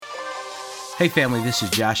Hey family, this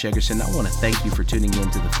is Josh Eggerson. I want to thank you for tuning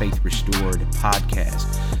in to the Faith Restored podcast.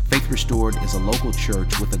 Faith Restored is a local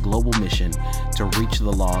church with a global mission to reach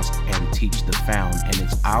the lost and teach the found. And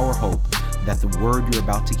it's our hope that the word you're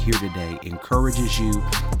about to hear today encourages you,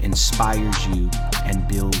 inspires you, and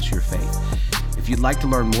builds your faith. If you'd like to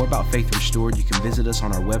learn more about Faith Restored, you can visit us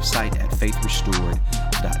on our website at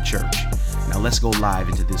faithrestored.church. Now let's go live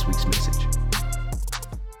into this week's message.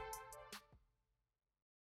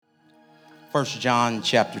 1 John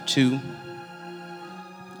chapter 2.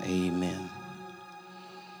 Amen.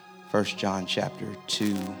 1 John chapter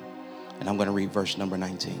 2, and I'm going to read verse number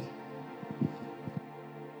 19.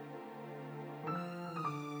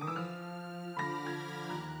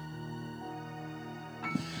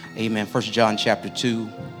 Amen. 1 John chapter 2,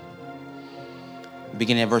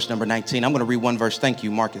 beginning at verse number 19. I'm going to read one verse. Thank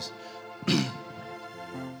you, Marcus.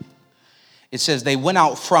 It says, "They went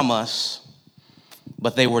out from us,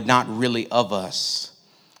 but they were not really of us.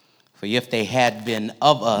 For if they had been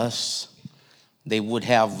of us, they would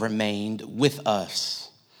have remained with us.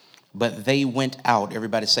 But they went out,"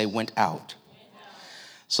 everybody say went out,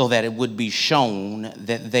 "so that it would be shown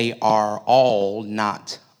that they are all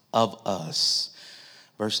not of us."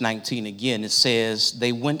 Verse 19 again, it says,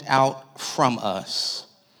 "They went out from us,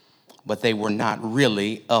 but they were not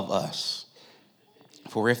really of us.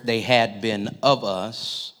 For if they had been of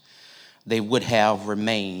us, they would have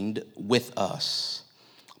remained with us.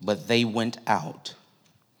 But they went out,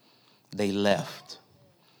 they left,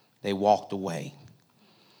 they walked away,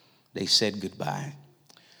 they said goodbye,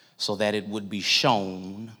 so that it would be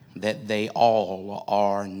shown that they all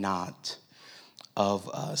are not of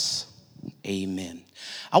us." Amen.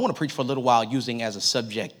 I want to preach for a little while using as a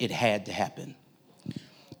subject, it had to happen.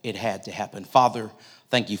 It had to happen. Father,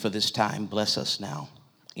 thank you for this time. Bless us now.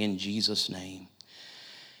 In Jesus' name.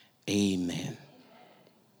 Amen.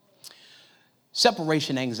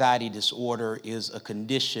 Separation anxiety disorder is a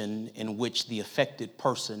condition in which the affected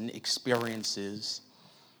person experiences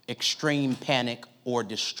extreme panic or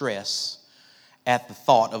distress at the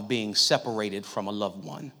thought of being separated from a loved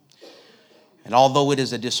one. And although it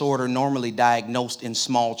is a disorder normally diagnosed in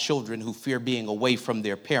small children who fear being away from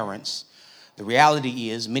their parents, the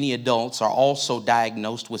reality is many adults are also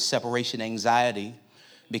diagnosed with separation anxiety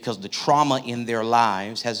because the trauma in their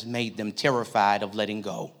lives has made them terrified of letting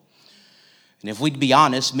go. And if we'd be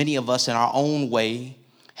honest, many of us in our own way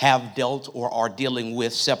have dealt or are dealing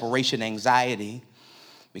with separation anxiety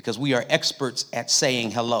because we are experts at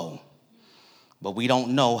saying hello, but we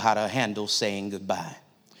don't know how to handle saying goodbye.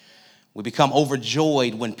 We become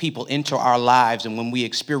overjoyed when people enter our lives and when we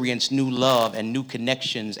experience new love and new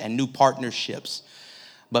connections and new partnerships.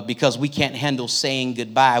 But because we can't handle saying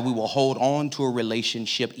goodbye, we will hold on to a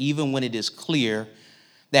relationship even when it is clear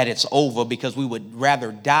that it's over, because we would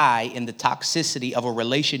rather die in the toxicity of a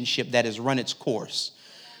relationship that has run its course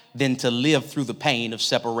than to live through the pain of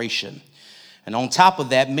separation. And on top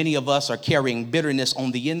of that, many of us are carrying bitterness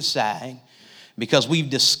on the inside because we've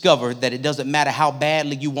discovered that it doesn't matter how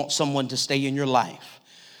badly you want someone to stay in your life.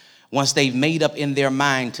 Once they've made up in their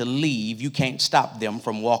mind to leave, you can't stop them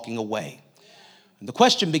from walking away. The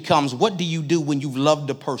question becomes, what do you do when you've loved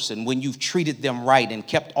a person, when you've treated them right and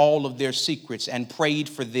kept all of their secrets and prayed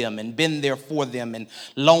for them and been there for them and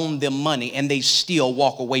loaned them money, and they still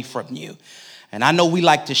walk away from you? And I know we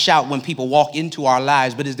like to shout when people walk into our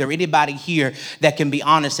lives, but is there anybody here that can be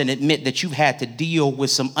honest and admit that you've had to deal with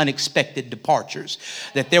some unexpected departures?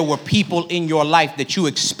 That there were people in your life that you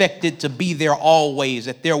expected to be there always,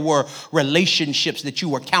 that there were relationships that you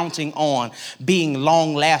were counting on being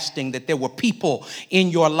long lasting, that there were people in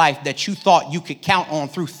your life that you thought you could count on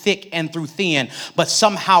through thick and through thin, but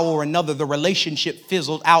somehow or another the relationship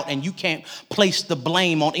fizzled out and you can't place the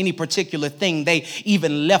blame on any particular thing. They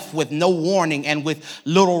even left with no warning and with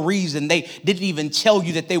little reason. They didn't even tell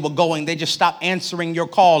you that they were going. They just stopped answering your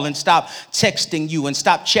call and stopped texting you and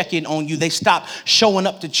stopped checking on you. They stopped showing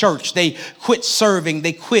up to church. They quit serving.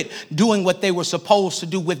 They quit doing what they were supposed to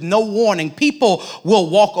do with no warning. People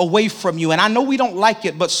will walk away from you. And I know we don't like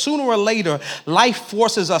it, but sooner or later, life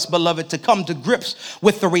forces us, beloved, to come to grips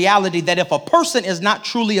with the reality that if a person is not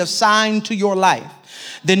truly assigned to your life,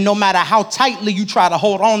 then no matter how tightly you try to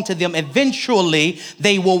hold on to them, eventually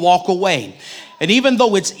they will walk away. And even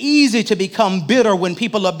though it's easy to become bitter when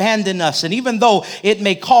people abandon us, and even though it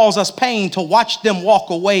may cause us pain to watch them walk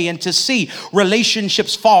away and to see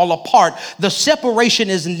relationships fall apart, the separation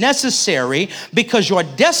is necessary because your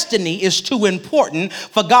destiny is too important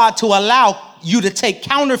for God to allow you to take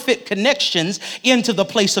counterfeit connections into the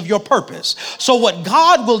place of your purpose. So what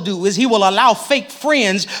God will do is he will allow fake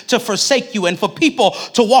friends to forsake you and for people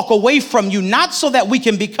to walk away from you, not so that we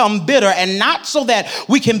can become bitter and not so that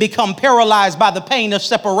we can become paralyzed by the pain of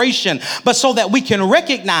separation, but so that we can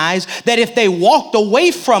recognize that if they walked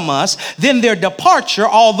away from us, then their departure,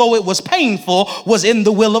 although it was painful, was in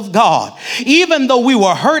the will of God. Even though we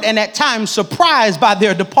were hurt and at times surprised by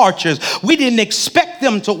their departures, we didn't expect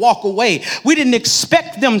them to walk away. We didn't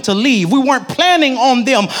expect them to leave. We weren't planning on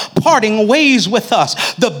them parting ways with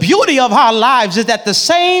us. The beauty of our lives is that the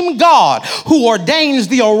same God who ordains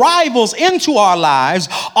the arrivals into our lives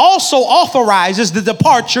also authorizes the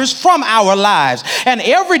departures from our lives. And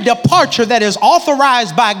every departure that is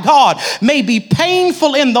authorized by God may be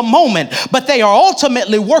painful in the moment, but they are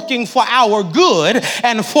ultimately working for our good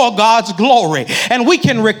and for God's glory. And we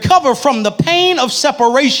can recover from the pain of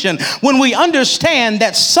separation when we understand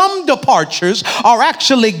that some departures are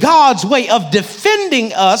actually God's way of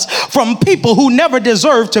defending us from people who never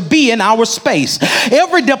deserve to be in our space.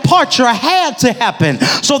 Every departure had to happen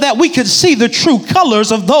so that we could see the true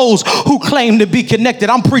colors of those who claim to be connected.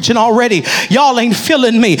 I'm preaching already. Y'all ain't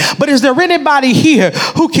feeling me. But is there anybody here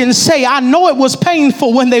who can say, I know it was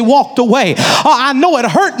painful when they walked away, or I know it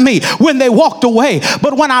hurt me when they walked away,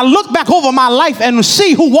 but when I look back over my life and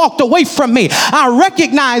see who walked away from me, I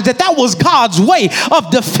recognize that that was God's way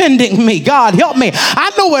of defending me. God help me.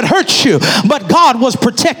 I know it hurt you, but God was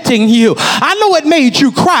protecting you. I know it made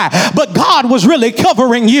you cry, but God was really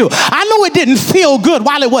covering you. I know it didn't feel good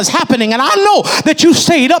while it was happening, and I know that you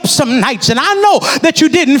stayed up some nights, and I know that you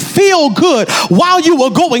didn't feel good while you were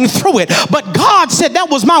going through it, but God said that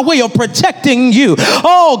was my way of protecting you.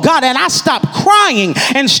 Oh God, and I stopped crying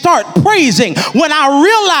and start praising when I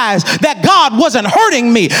realized that God wasn't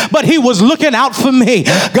hurting me, but he was looking out for me.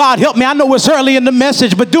 God help me. I know it's early in the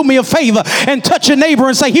message, but do me a favor and touch your neighbor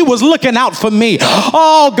and say, he was looking out for me.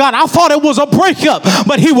 Oh God, I thought it was a breakup,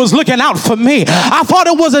 but he was looking out for me. I thought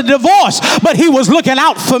it was a divorce, but he was looking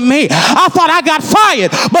out for me. I thought I got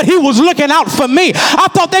fired, but he was looking out for me. I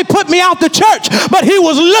thought they put me out the church, but he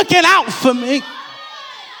was looking out for me.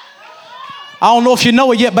 I don't know if you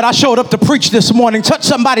know it yet, but I showed up to preach this morning. Touch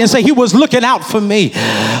somebody and say, he was looking out for me.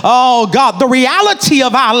 Oh God, the reality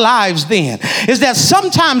of our lives then is that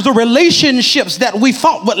sometimes the relationships that we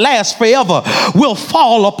thought would last forever will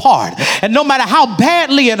fall apart. And no matter how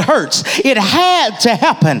badly it hurts, it had to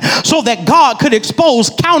happen so that God could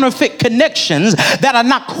expose counterfeit connections that are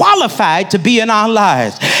not qualified to be in our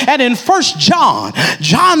lives. And in 1 John,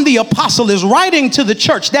 John the apostle is writing to the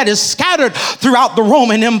church that is scattered throughout the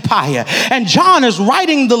Roman Empire. And John is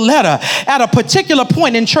writing the letter at a particular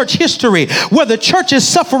point in church history where the church is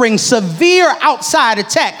suffering severe outside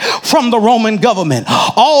attack from the Roman government.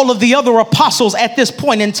 All of the other apostles at this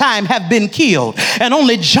point in time have been killed, and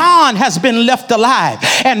only John has been left alive.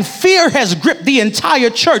 And fear has gripped the entire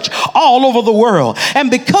church all over the world.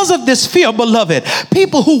 And because of this fear, beloved,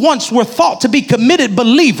 people who once were thought to be committed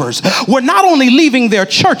believers were not only leaving their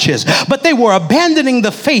churches, but they were abandoning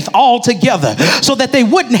the faith altogether so that they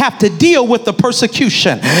wouldn't have to deal with the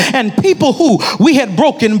persecution. And people who we had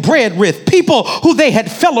broken bread with, people who they had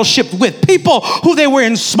fellowshiped with, people who they were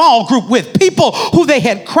in small group with, people who they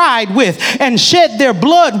had cried with and shed their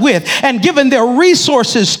blood with and given their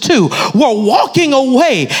resources to, were walking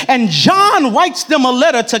away. And John writes them a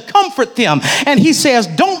letter to comfort them. And he says,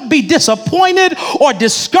 don't be disappointed or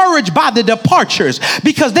discouraged by the departures,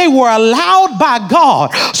 because they were allowed by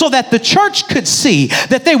God so that the church could see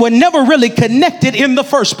that they were never really connected in the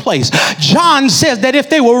first place. John says that if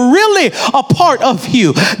they were really a part of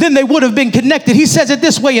you, then they would have been connected. He says it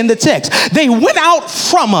this way in the text: they went out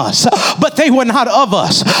from us, but they were not of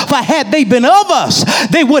us. For had they been of us,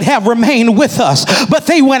 they would have remained with us. But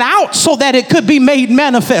they went out so that it could be made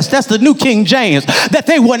manifest. That's the New King James, that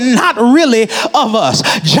they were not really of us.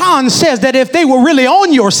 John says that if they were really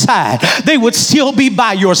on your side, they would still be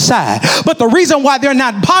by your side. But the reason why they're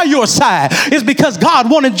not by your side is because God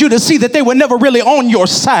wanted you to see that they were never really on your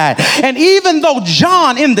side. And even though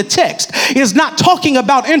John in the text is not talking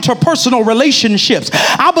about interpersonal relationships,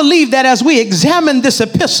 I believe that as we examine this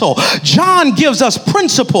epistle, John gives us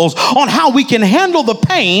principles on how we can handle the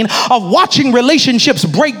pain of watching relationships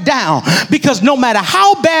break down. Because no matter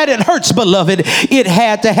how bad it hurts, beloved, it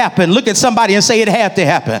had to happen. Look at somebody and say, it had to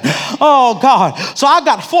happen. Oh God. So I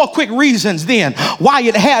got 4 quick reasons then why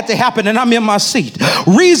it had to happen, and I'm in my seat.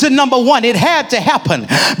 Reason number 1, it had to happen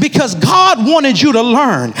because God wanted you to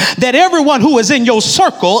learn that everyone who is in your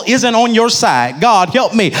circle isn't on your side. God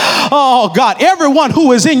help me. Oh God, everyone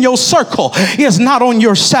who is in your circle is not on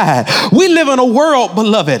your side. We live in a world,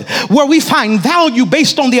 beloved, where we find value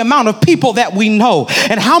based on the amount of people that we know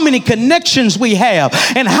and how many connections we have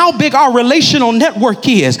and how big our relational network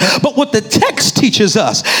is. But what the text teaches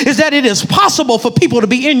us is that it is possible for people to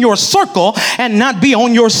be in your circle and not be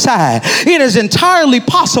on your side. It is entirely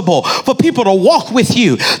possible for people to walk with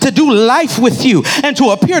you, to do life with you, and to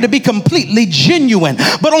appear to be completely genuine.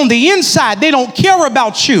 But on the inside, they don't care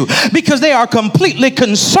about you because they are completely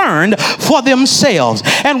concerned for themselves.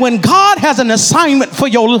 And when God has an assignment for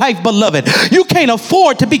your life, beloved, you can't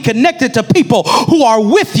afford to be connected to people who are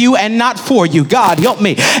with you and not for you. God help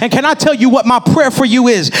me. And can I tell you what my prayer for you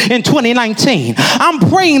is in 2019? I'm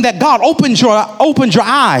praying that God opens your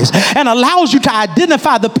eyes and allows you to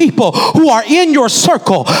identify the people who are in your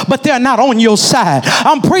circle, but they're not on your side.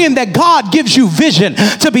 I'm praying that God gives you vision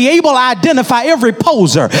to be able to identify every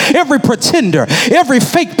poser, every pretender, every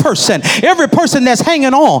fake person, every person that's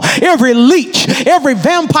hanging on, every leech, every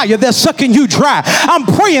vampire that's sucking you dry. I'm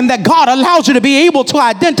praying that God allows you to be able to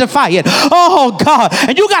identify it. Oh God,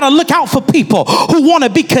 and you got to look out for people who want to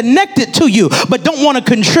be connected to you but don't want to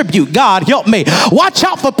contribute. God help me. Watch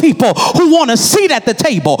out for people who want a seat at the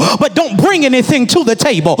table but don't bring anything to the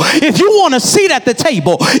table. If you want a seat at the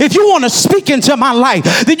table, if you want to speak into my life,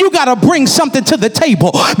 then you got to bring something to the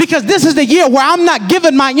table, because this is the year where I'm not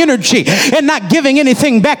giving my energy and not giving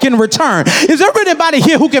anything back in return. Is there anybody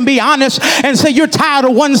here who can be honest and say you're tired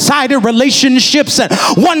of one-sided relationships and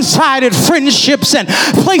one-sided friendships and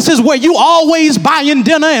places where you always buying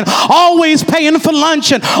dinner and always paying for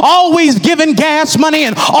lunch and always giving gas money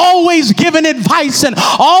and always giving advice and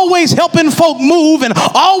always helping folk move and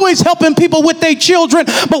always helping people with their children,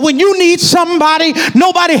 but when you need somebody,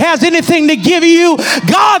 nobody has anything to give you?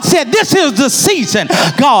 God said this is the season,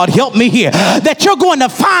 God help me here, that you're going to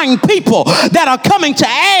find people that are coming to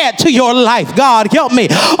add to your life. God help me.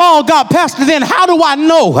 Oh God, Pastor, then how do I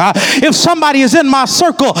know if somebody is in my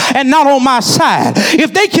circle and not on my side?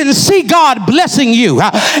 If they can see God blessing you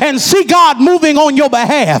and see God moving on your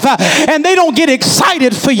behalf and they don't get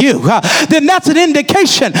excited for you, then that's an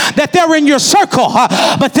indication that they're in your circle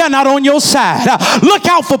but they're not on your side. Look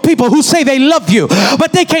out for people who say they love you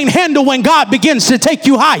but they can't handle when God begins to take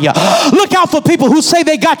you higher. Look out for people who say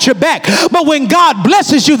they got your back, but when God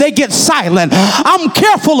blesses you, they get silent. I'm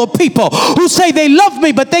careful of people who say they love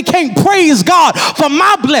me, but they can't praise God for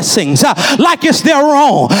my blessings like it's their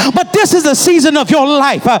own. But this is a season of your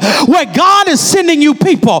life where God is sending you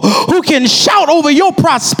people who can shout over your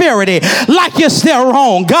prosperity like it's their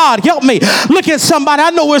own. God help me. Look at somebody.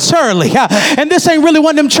 I know it's early, and this ain't really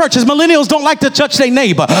one of them churches. Millennials don't like to touch their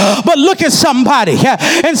neighbor, but look at somebody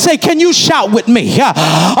and say, can you shout with me?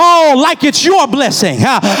 Oh, like it's your blessing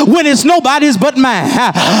when it's nobody's but mine.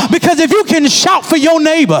 Because if you can shout for your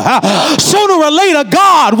neighbor, sooner or later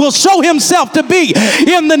God will show himself to be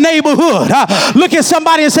in the neighborhood. Look at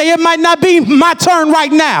somebody and say, it might not be my turn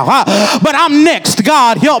right now, but I'm next.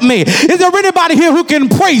 God help me. Is there anybody here who can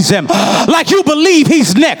praise him like you believe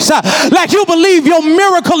he's next, like you believe your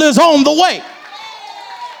miracle is on the way?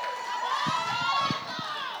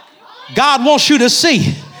 God wants you to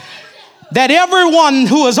see that everyone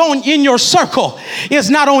who is in your circle is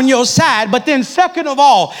not on your side. But then second of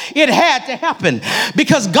all, it had to happen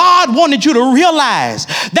because God wanted you to realize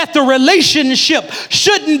that the relationship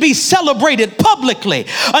shouldn't be celebrated publicly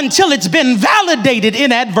until it's been validated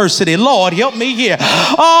in adversity. Lord, help me here.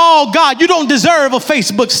 Oh God, you don't deserve a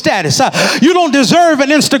Facebook status. You don't deserve an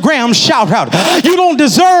Instagram shout out. You don't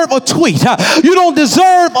deserve a tweet. You don't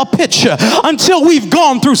deserve a picture until we've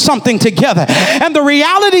gone through something together. And the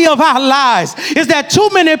reality of our lives is that too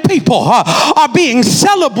many people are being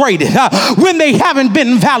celebrated when they haven't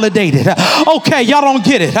been validated. Okay, y'all don't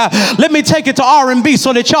get it. Let me take it to R&B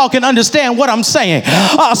so that y'all can understand what I'm saying.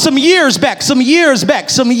 Some years back,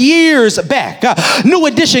 New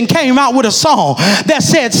Edition came out with a song that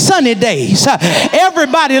said sunny days.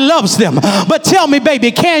 Everybody loves them. But tell me,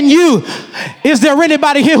 baby, is there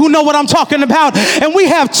anybody here who know what I'm talking about? And we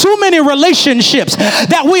have too many relationships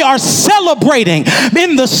that we are celebrating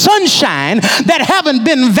in the sunshine that haven't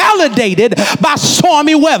been validated by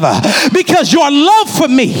stormy weather, because your love for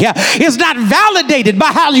me is not validated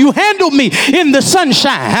by how you handle me in the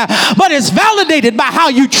sunshine, but it's validated by how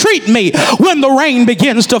you treat me when the rain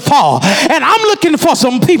begins to fall. And I'm looking for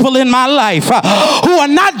some people in my life who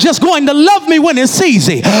are not just going to love me when it's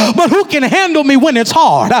easy, but who can handle me when it's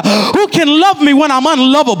hard, who can love me when I'm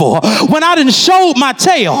unlovable, when I done showed my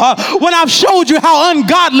tail, when I've showed you how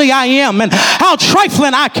ungodly I am and how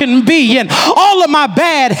trifling I can be and all of my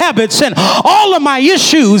bad habits and all all of my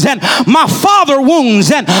issues and my father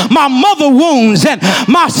wounds and my mother wounds and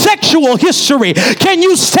my sexual history. Can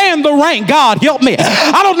you stand the rain? God, help me.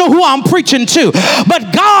 I don't know who I'm preaching to,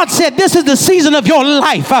 but God said this is the season of your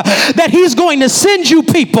life that he's going to send you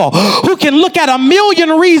people who can look at a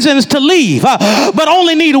million reasons to leave, but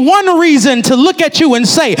only need one reason to look at you and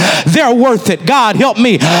say they're worth it. God, help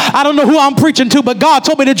me. I don't know who I'm preaching to, but God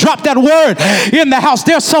told me to drop that word in the house.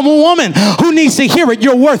 There's some woman who needs to hear it.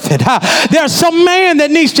 You're worth it. There's some man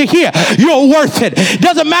that needs to hear you're worth it.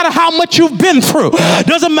 Doesn't matter how much you've been through.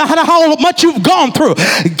 Doesn't matter how much you've gone through.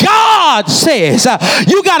 God says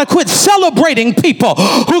you got to quit celebrating people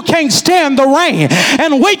who can't stand the rain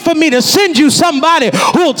and wait for me to send you somebody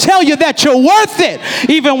who will tell you that you're worth it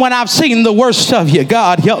even when I've seen the worst of you.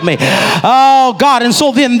 God, help me. Oh, God. And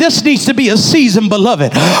so then this needs to be a season,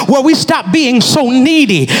 beloved, where we stop being so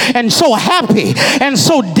needy and so happy and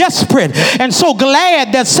so desperate and so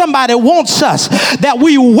glad that somebody wants us that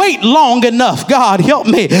we wait long enough, God, help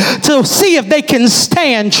me, to see if they can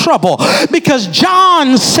stand trouble. Because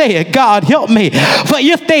John said, God, help me, for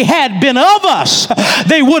if they had been of us,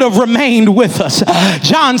 they would have remained with us.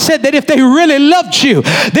 John said that if they really loved you,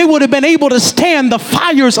 they would have been able to stand the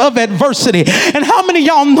fires of adversity. And how many of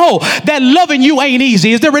y'all know that loving you ain't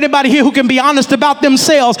easy? Is there anybody here who can be honest about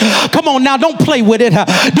themselves? Come on now, don't play with it.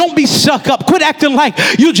 Don't be stuck up. Quit acting like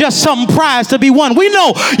you just some prize to be won. We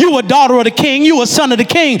know you a daughter of the king, you a son of the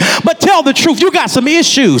king, but tell the truth. You got some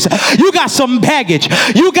issues. You got some baggage.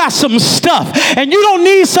 You got some stuff. And you don't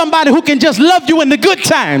need somebody who can just love you in the good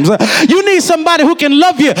times. You need somebody who can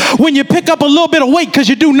love you when you pick up a little bit of weight because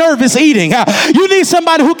you do nervous eating. You need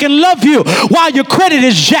somebody who can love you while your credit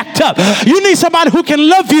is jacked up. You need somebody who can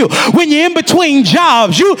love you when you're in between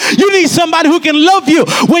jobs. You need somebody who can love you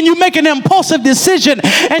when you make an impulsive decision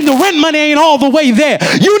and the rent money ain't all the way there.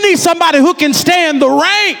 You need somebody who can stand the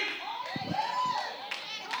rain.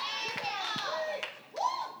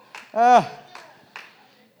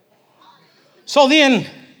 So then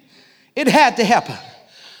it had to happen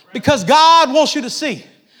because God wants you to see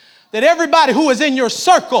that everybody who is in your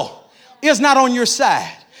circle is not on your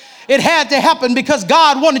side. It had to happen because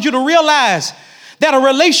God wanted you to realize that a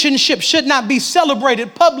relationship should not be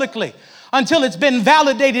celebrated publicly until it's been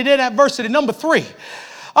validated in adversity. Number three,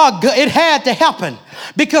 it had to happen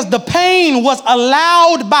because the pain was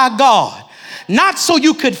allowed by God, not so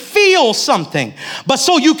you could feel something, but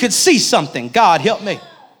so you could see something. God, help me.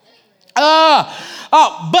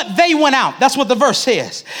 But they went out. That's what the verse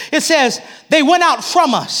says. It says they went out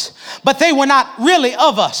from us, but they were not really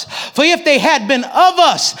of us. For if they had been of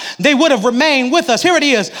us, they would have remained with us. Here it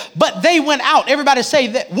is. But they went out. Everybody say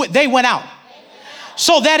that they went out.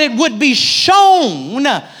 So that it would be shown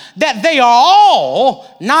that they are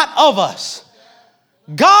all not of us.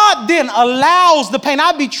 God then allows the pain.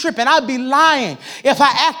 I'd be tripping. I'd be lying if I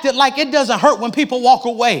acted like it doesn't hurt when people walk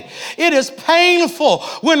away. It is painful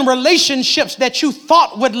when relationships that you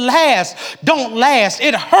thought would last don't last.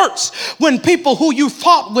 It hurts when people who you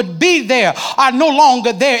thought would be there are no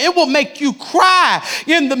longer there. It will make you cry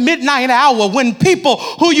in the midnight hour when people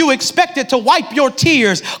who you expected to wipe your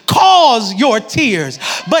tears cause your tears.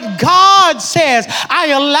 But God says, I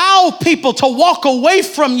allow people to walk away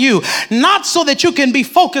from you, not so that you can be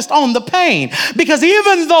focused on the pain, because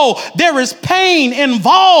even though there is pain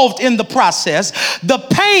involved in the process, the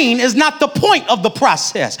pain is not the point of the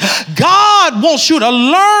process. God wants you to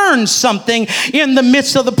learn something in the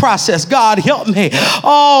midst of the process. God, help me.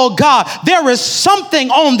 Oh God, there is something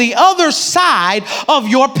on the other side of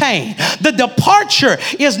your pain. The departure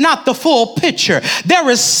is not the full picture. There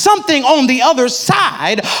is something on the other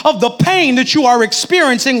side of the pain that you are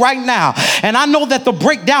experiencing right now. And I know that the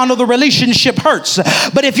breakdown of the relationship hurts.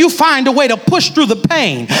 But if you find a way to push through the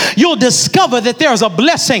pain, you'll discover that there's a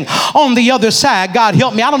blessing on the other side. God,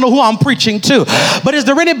 help me. I don't know who I'm preaching to, but is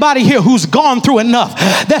there anybody here who's gone through enough,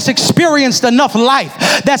 that's experienced enough life,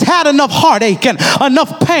 that's had enough heartache and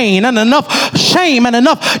enough pain and enough shame and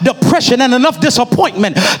enough depression and enough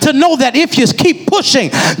disappointment to know that if you keep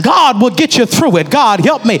pushing, God will get you through it? God,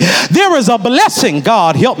 help me. There is a blessing,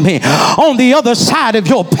 God, help me, on the other side of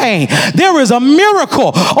your pain. There is a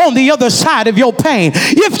miracle on the other side of your pain.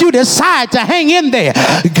 If you decide to hang in there,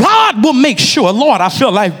 God will make sure, Lord, I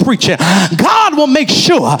feel like preaching. God will make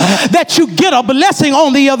sure that you get a blessing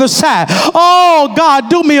on the other side. Oh, God,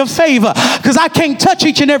 do me a favor, because I can't touch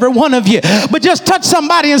each and every one of you, but just touch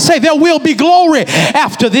somebody and say, there will be glory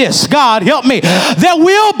after this. God, help me. There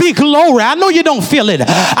will be glory. I know you don't feel it.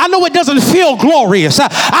 I know it doesn't feel glorious.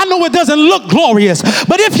 I know it doesn't look glorious,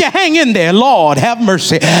 but if you hang in there, Lord, have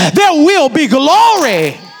mercy, there will be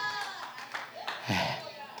glory.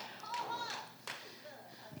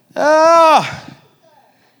 There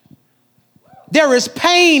is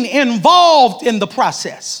pain involved in the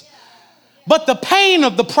process. But the pain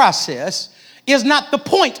of the process is not the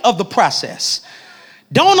point of the process.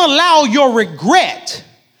 Don't allow your regret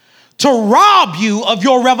to rob you of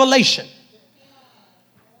your revelation.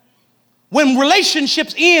 When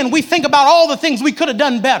relationships end, we think about all the things we could have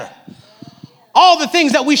done better, all the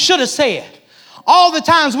things that we should have said, all the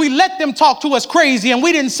times we let them talk to us crazy and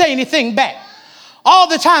we didn't say anything back, all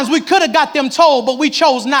the times we could have got them told but we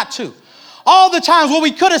chose not to, all the times where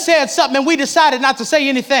we could have said something and we decided not to say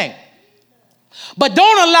anything. But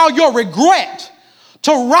don't allow your regret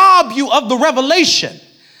to rob you of the revelation,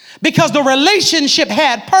 because the relationship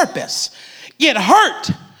had purpose. It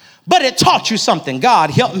hurt, but it taught you something. God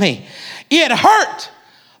help me. It hurt,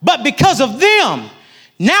 but because of them,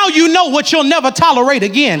 now you know what you'll never tolerate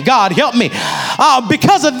again. God help me.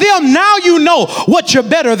 Because of them, now you know what you're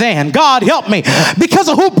better than. God help me. Because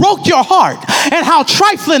of who broke your heart and how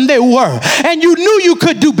trifling they were. And you knew you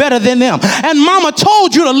could do better than them. And mama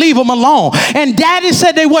told you to leave them alone. And daddy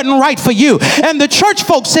said they wasn't right for you. And the church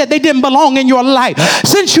folks said they didn't belong in your life.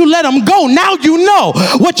 Since you let them go, now you know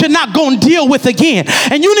what you're not going to deal with again.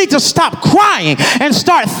 And you need to stop crying and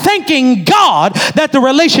start thanking God that the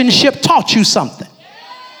relationship taught you something.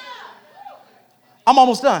 I'm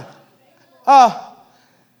almost done.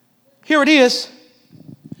 Here it is.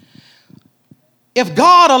 If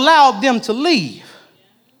God allowed them to leave,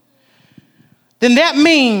 then that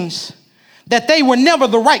means that they were never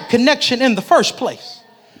the right connection in the first place.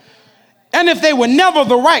 And if they were never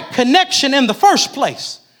the right connection in the first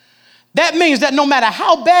place, that means that no matter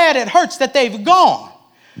how bad it hurts that they've gone,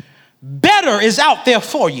 better is out there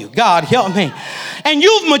for you. God help me. And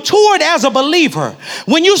you've matured as a believer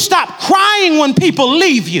when you stop crying when people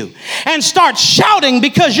leave you and start shouting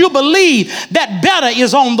because you believe that better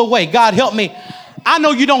is on the way. God help me. I know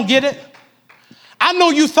you don't get it. I know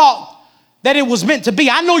you thought that it was meant to be.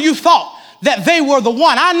 I know you thought that they were the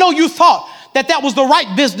one. I know you thought that that was the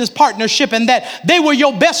right business partnership and that they were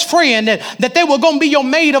your best friend and that they were going to be your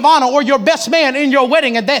maid of honor or your best man in your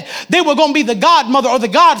wedding and that they were going to be the godmother or the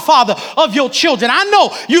godfather of your children. I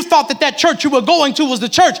know you thought that that church you were going to was the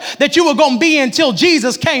church that you were going to be until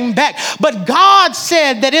Jesus came back. But God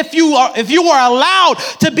said that if you were allowed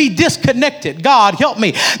to be disconnected, God help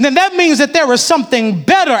me, then that means that there is something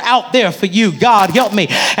better out there for you. God help me.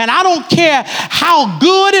 And I don't care how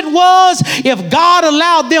good it was, if God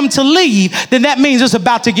allowed them to leave, then that means it's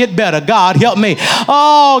about to get better. God help me.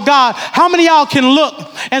 Oh God, how many of y'all can look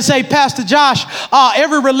and say, Pastor Josh,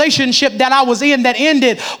 every relationship that I was in that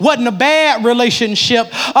ended wasn't a bad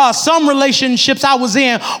relationship. Some relationships I was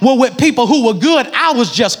in were with people who were good. I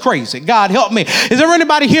was just crazy. God help me. Is there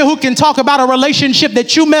anybody here who can talk about a relationship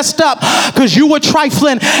that you messed up because you were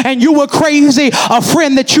trifling and you were crazy? A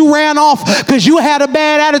friend that you ran off because you had a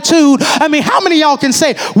bad attitude? I mean, how many of y'all can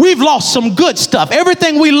say we've lost some good stuff?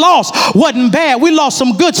 Everything we lost wasn't bad. We lost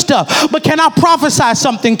some good stuff. But can I prophesy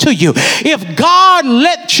something to you? If God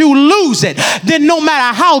let you lose it, then no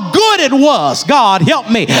matter how good it was, God help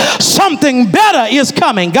me, something better is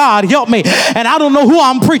coming. God help me. And I don't know who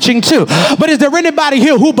I'm preaching to, but is there anybody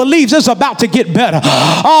here who believes it's about to get better?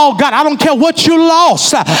 Oh God, I don't care what you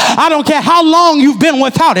lost. I don't care how long you've been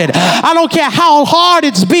without it. I don't care how hard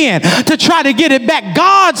it's been to try to get it back.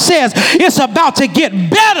 God says it's about to get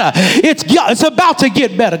better. It's about to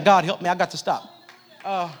get better. God help me. I got to stop.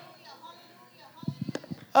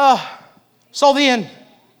 So then,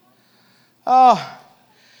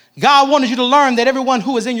 God wanted you to learn that everyone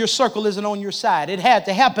who is in your circle isn't on your side. It had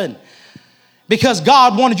to happen because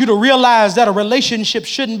God wanted you to realize that a relationship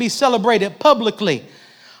shouldn't be celebrated publicly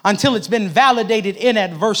until it's been validated in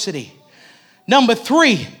adversity. Number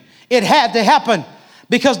 3, it had to happen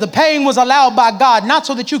because the pain was allowed by God, not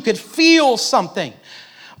so that you could feel something,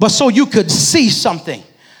 but so you could see something.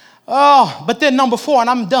 But then number 4, and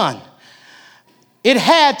I'm done. It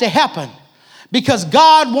had to happen because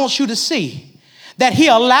God wants you to see that he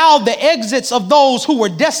allowed the exits of those who were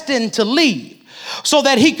destined to leave so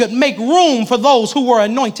that he could make room for those who were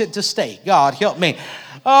anointed to stay. God help me.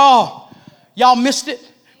 Oh, y'all missed it?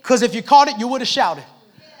 Because if you caught it, you would have shouted.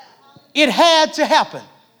 It had to happen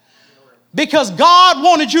because God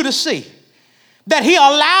wanted you to see that he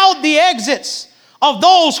allowed the exits of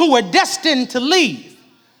those who were destined to leave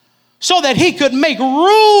so that he could make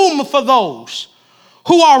room for those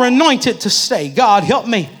who are anointed to stay. God help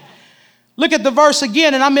me. Look at the verse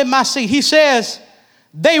again, and I'm in my seat. He says,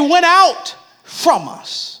 they went out from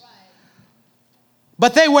us,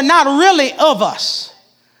 but they were not really of us.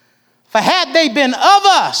 For had they been of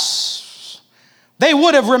us, they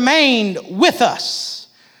would have remained with us.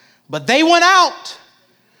 But they went out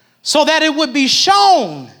so that it would be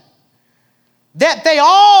shown that they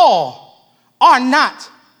all are not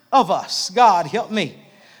of us. God, help me.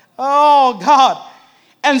 Oh, God.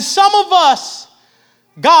 And some of us,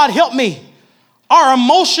 God, help me, are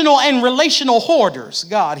emotional and relational hoarders.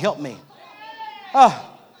 God, help me.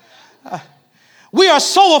 We are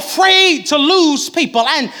so afraid to lose people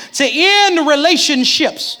and to end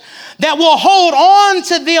relationships that will hold on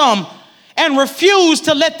to them and refuse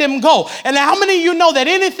to let them go. And how many of you know that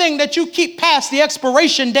anything that you keep past the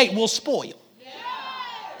expiration date will spoil?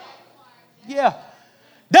 Yeah.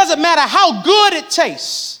 Doesn't matter how good it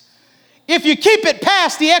tastes. If you keep it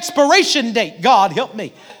past the expiration date, God help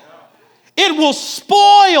me, it will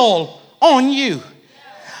spoil on you.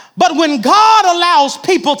 But when God allows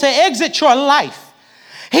people to exit your life,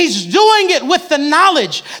 He's doing it with the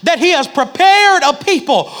knowledge that He has prepared a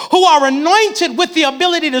people who are anointed with the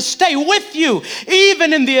ability to stay with you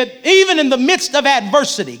even in the midst of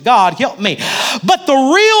adversity. God help me. But the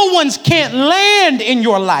real ones can't land in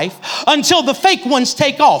your life until the fake ones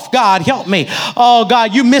take off. God help me. Oh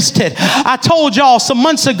God, you missed it. I told y'all some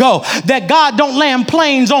months ago that God don't land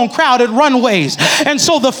planes on crowded runways. And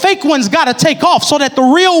so the fake ones got to take off so that the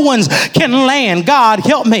real ones can land. God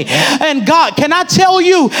help me. And God, can I tell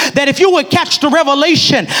you that if you would catch the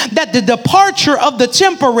revelation that the departure of the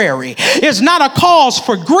temporary is not a cause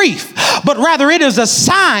for grief, but rather it is a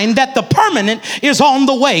sign that the permanent is on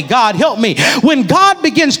the way. God help me. When God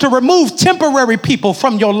begins to remove temporary people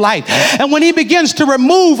from your life, and when He begins to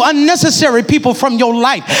remove unnecessary people from your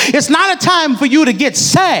life, it's not a time for you to get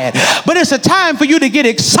sad, but it's a time for you to get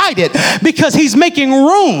excited because He's making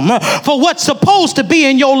room for what's supposed to be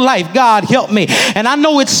in your life. God help me. And I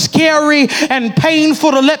know it's scary and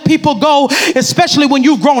painful to let people go, especially when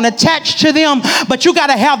you've grown attached to them, but you got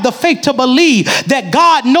to have the faith to believe that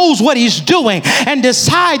God knows what He's doing and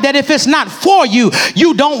decide that if it's not for you,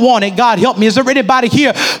 you don't want it. God help me. Is there anybody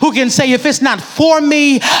here who can say, if it's not for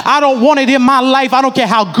me, I don't want it in my life? I don't care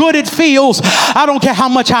how good it feels. I don't care how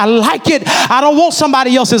much I like it. I don't want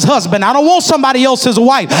somebody else's husband. I don't want somebody else's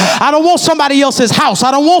wife. I don't want somebody else's house.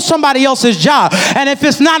 I don't want somebody else's job. And if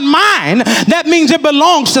it's not mine, that means it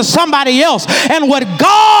belongs to somebody else. And what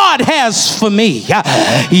God has for me,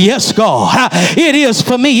 yes, God, it is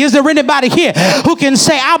for me. Is there anybody here who can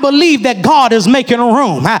say, I believe that God is making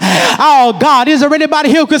room? Oh, God, is there anybody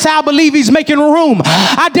here who can say, I believe He's making room?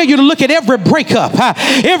 I dare you to look at every breakup,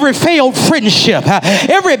 every failed friendship,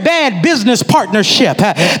 every bad business partnership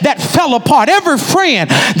that fell apart, every friend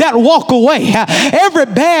that walked away, every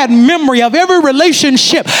bad memory of every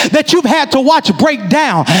relationship that you've had to watch break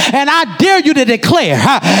down. And I dare you to declare,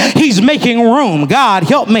 He's making room. God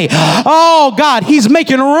help me. Oh God, He's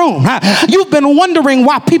making room. You've been wondering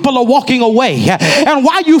why people are walking away and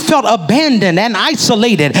why you felt abandoned and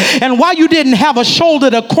isolated and why you didn't have a shoulder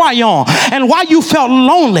to cry on and why you felt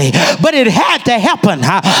lonely, but it had to happen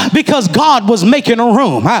because God was making a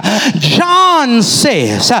room. John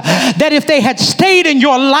says that if they had stayed in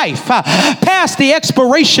your life past the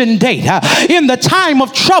expiration date in the time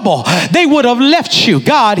of trouble, they would have left you.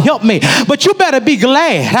 God help me. But you better be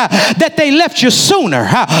glad that they left you sooner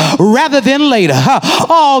rather than later.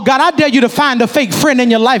 Oh God, I dare you to find a fake friend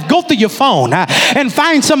in your life. Go through your phone and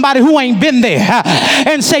find somebody who ain't been there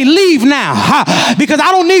and say, leave now, because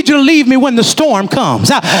I don't need you to leave me when the storm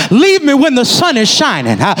comes. Leave me when the sun is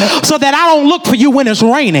shining so that I don't look for you when it's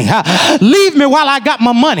raining. Leave me while I got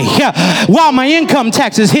my money, while my income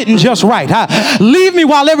tax is hitting just right. Leave me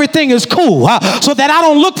while everything is cool so that I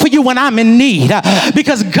don't look for you when I'm in need,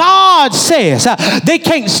 because God says they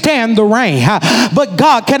can't stand the rain. But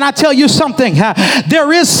God, can I tell you something?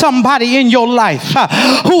 There is somebody in your life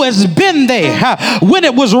who has been there when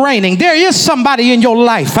it was raining. There is somebody in your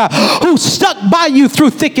life who stuck by you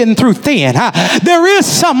through thick and through thin. There is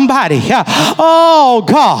somebody, oh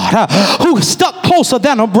God, who stuck closer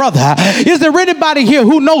than a brother. Is there anybody here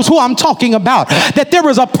who knows who I'm talking about? That there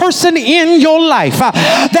is a person in your life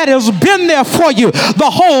that has been there for you the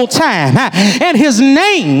whole time, and his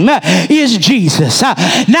name is Jesus.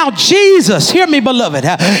 Now Jesus, hear me beloved,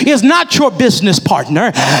 is not your business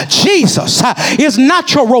partner. Jesus is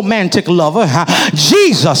not your romantic lover.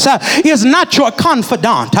 Jesus is not your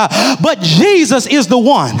confidant, but Jesus is the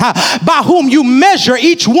one by whom you measure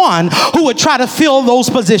each one who would try to fill those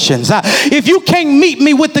positions. If you can't meet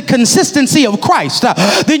me with the consistency of Christ,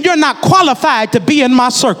 then you're not qualified to be in my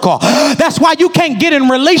circle. That's why you can't get in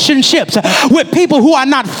relationships with people who are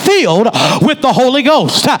not filled with the Holy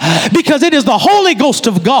Ghost, because it is the Holy Ghost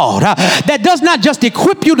of God that does not just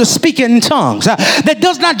equip you to speak in tongues, that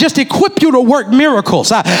does not just equip you to work miracles,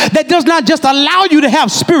 that does not just allow you to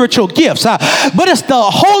have spiritual gifts, but it's the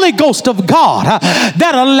Holy Ghost of God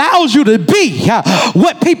that allows you to be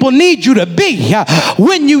what people need you to be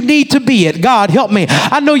when you need to be it. God help me.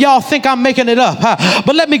 I know y'all think I'm making it up,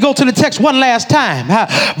 but let me go to the text one last time.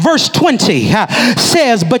 Verse 20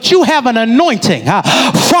 says, but you have an anointing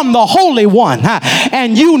from the Holy One,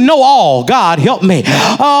 and you know all. God help me.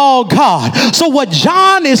 Oh God. So what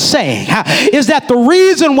John is saying is that the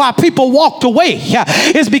reason why people walked away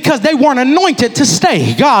is because they weren't anointed to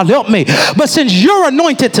stay. God help me. But since you're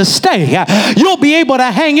anointed to stay, you'll be able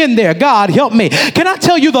to hang in there. God help me. Can I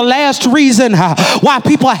tell you the last reason why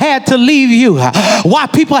people had to leave you, why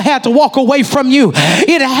people had to walk away from you?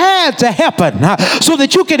 It had to happen so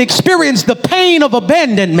that you can experience the pain of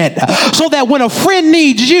abandonment, so that when a friend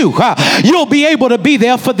needs you, you'll be able to be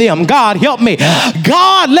there for them. God help me.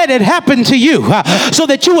 God let it happen to you so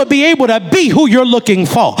that you would be able to be who you're looking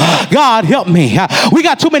for. God help me. We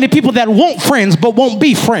got too many people that want friends but won't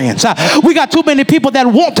be friends. We got too many people that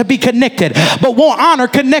want to be connected but won't honor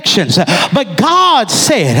connections. But God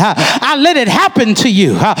said, I let it happen to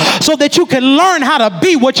you so that you can learn how to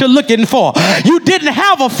be what you're looking for. You didn't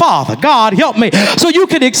have a father. God help me. So you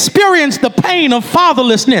could experience the pain of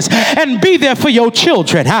fatherlessness and be there for your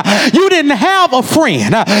children. You didn't have a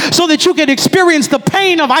friend so that you could experience the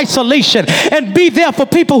pain of isolation and be there for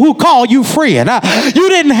people who call you friend. You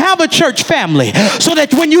didn't have a church family so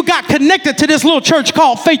that when you got connected to this little church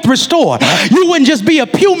called Faith Restored, you wouldn't just be a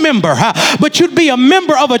pew member, but you'd be a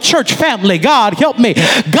member of a church family. God help me.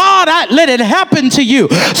 God, I let it happen to you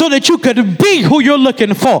so that you could be who you're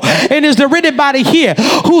looking for. And is there anybody here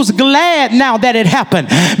who's glad now that it happened?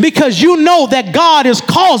 Because you know that God is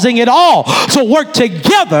causing it all to work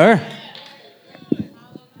together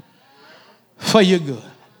for your good.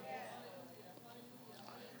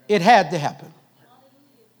 It had to happen.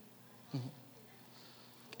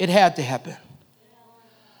 It had to happen.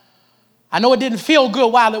 I know it didn't feel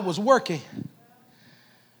good while it was working,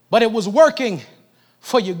 but it was working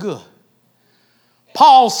for your good.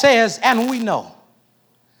 Paul says, and we know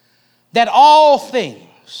that all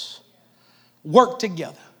things work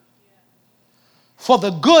together for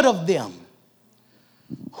the good of them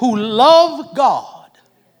who love God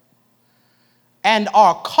and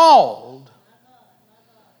are called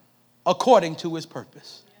according to his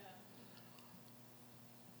purpose.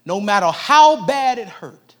 No matter how bad it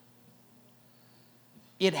hurt,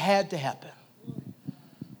 it had to happen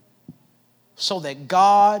so that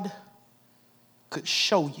God could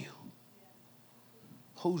show you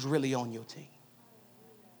who's really on your team.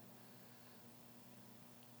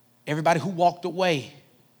 Everybody who walked away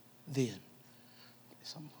then,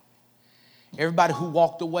 everybody who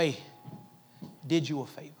walked away did you a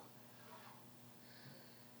favor.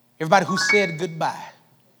 Everybody who said goodbye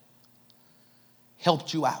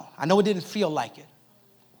helped you out. I know it didn't feel like it.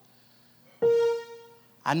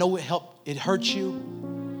 I know it hurt you,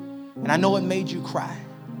 and I know it made you cry.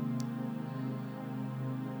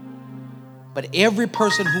 But every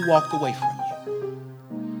person who walked away from you,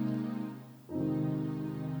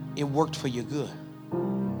 it worked for your good.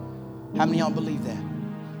 How many of y'all believe that?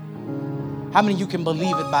 How many of you can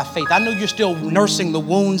believe it by faith? I know you're still nursing the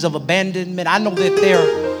wounds of abandonment. I know that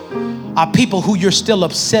there are people who you're still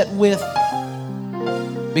upset with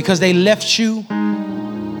because they left you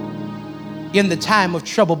in the time of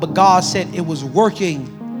trouble, but God said it was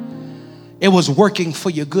working. It was working for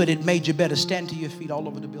your good. It made you better. Stand to your feet all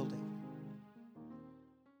over the building.